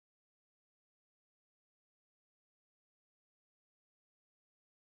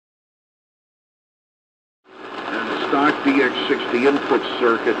DX60 input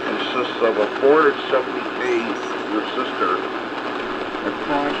circuit consists of a 470K resistor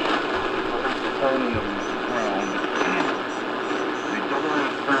across plutonium ground, a double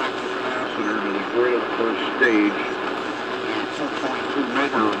amp capacitor to the grid of the first stage, and 2.2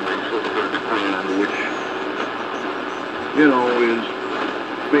 megaohm resistor to ground, which, you know, is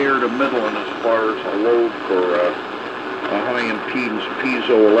fair to middling as far as a load for a high impedance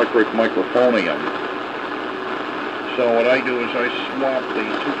piezoelectric microphonium. So what I do is I swap the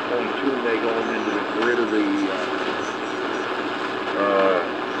 2.2 megohm into the grid of the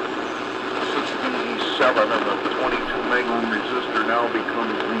 16E7, and the 22 megohm resistor now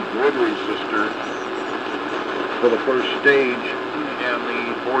becomes the grid resistor for the first stage, and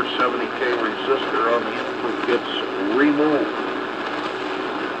the 470K resistor on the input gets removed.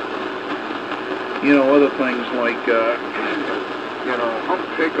 You know, other things like, you know, hump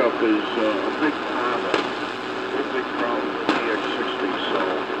pickup is a big problem. Big problem with the DX60, so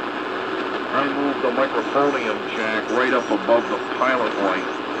I moved the microphonium jack right up above the pilot light.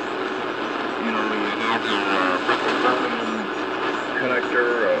 You know, you have your microphonium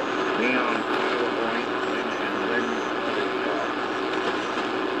connector, neon pilot light,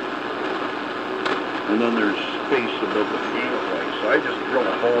 and then there's space above the pilot light. So I just drill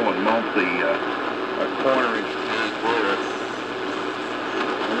a hole and mount the a corner-inch jack there,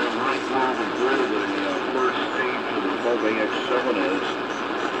 and then right where the grid of the first stage of the WA1HLR is,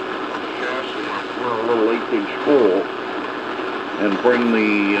 chassis, drill a little 8-inch hole and bring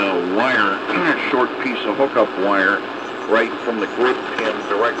the wire, short piece of hookup wire, right from the grid pin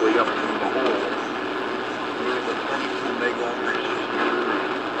directly up through the hole. There's a 22 megohm resistor,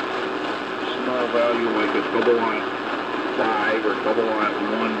 small value like a double-aught 5 or double-aught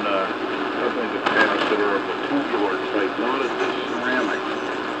 1 coupling capacitor of the tubular type, not a disc ceramic.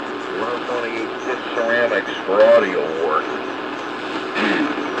 128 disc ceramics for audio work.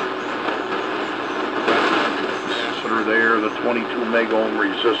 Capacitor there, the 22 megohm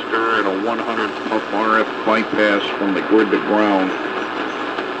resistor, and a 100 puff RF bypass from the grid to ground.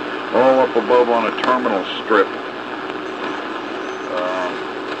 All up above on a terminal strip.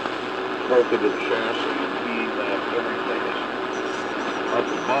 Bolted to the chassis, and being that everything is up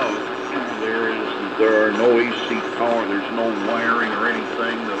above, there are no AC power, there's no wiring or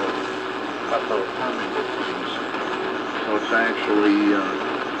anything that'll cut the plumbing with things. So it's actually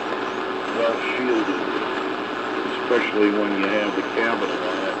well shielded, especially when you have the cabinet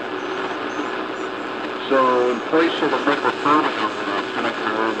on it. So in place of the microphonium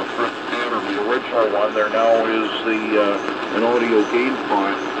connector on the front panel, the original one, there now is an audio gain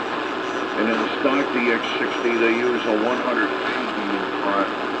pot. And in the stock DX60 they use a 100 gain pot.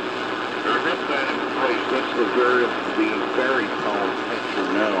 I've got that in place. That's the very power picture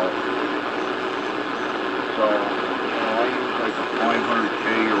now. So, you know, I use like a 500K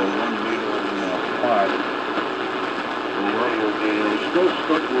or a 1 megaohm pot for audio gain. I'm still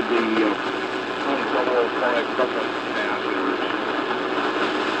stuck with the 2005 coupling capacitors.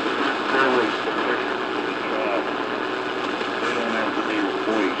 They're fairly sufficient for the job. They don't have to be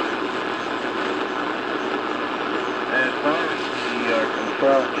replaced. As far as the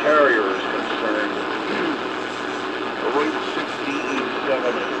control carrier is concerned, the rate 16E7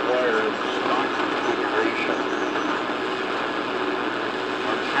 is wired in stock configuration.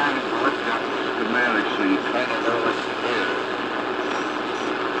 I'm trying to look at the schematic so you kind of know what's there.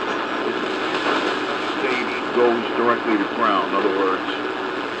 The stage goes directly to ground. In other words,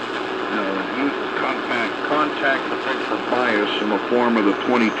 you know, it uses contact potential bias in the form of the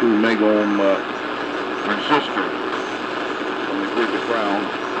 22 megohm resistor. Grid to ground.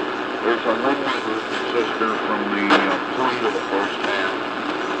 There's a one-way resistor from the plate of the first half,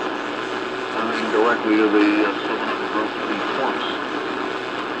 running directly to the 700 volt plus.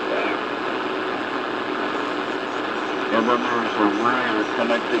 And then there's a wire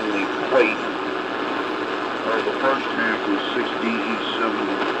connecting the plate, or the first half is 6DE7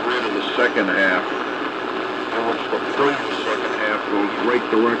 to the grid of the second half, in which the plate of the second half goes right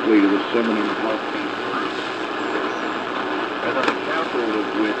directly to the 700 volt. And then the cathode of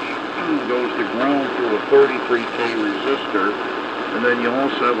which goes to ground through a 33K resistor, and then you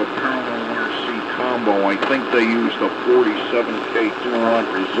also have a parallel RC combo. I think they used a 47K 2-aught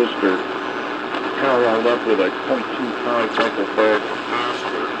resistor paralleled up with a 0.25 microfarad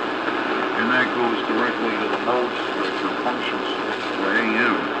capacitor, and that goes directly to the mode switch or function switch for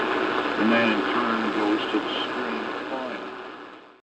AM, and that in turn goes to the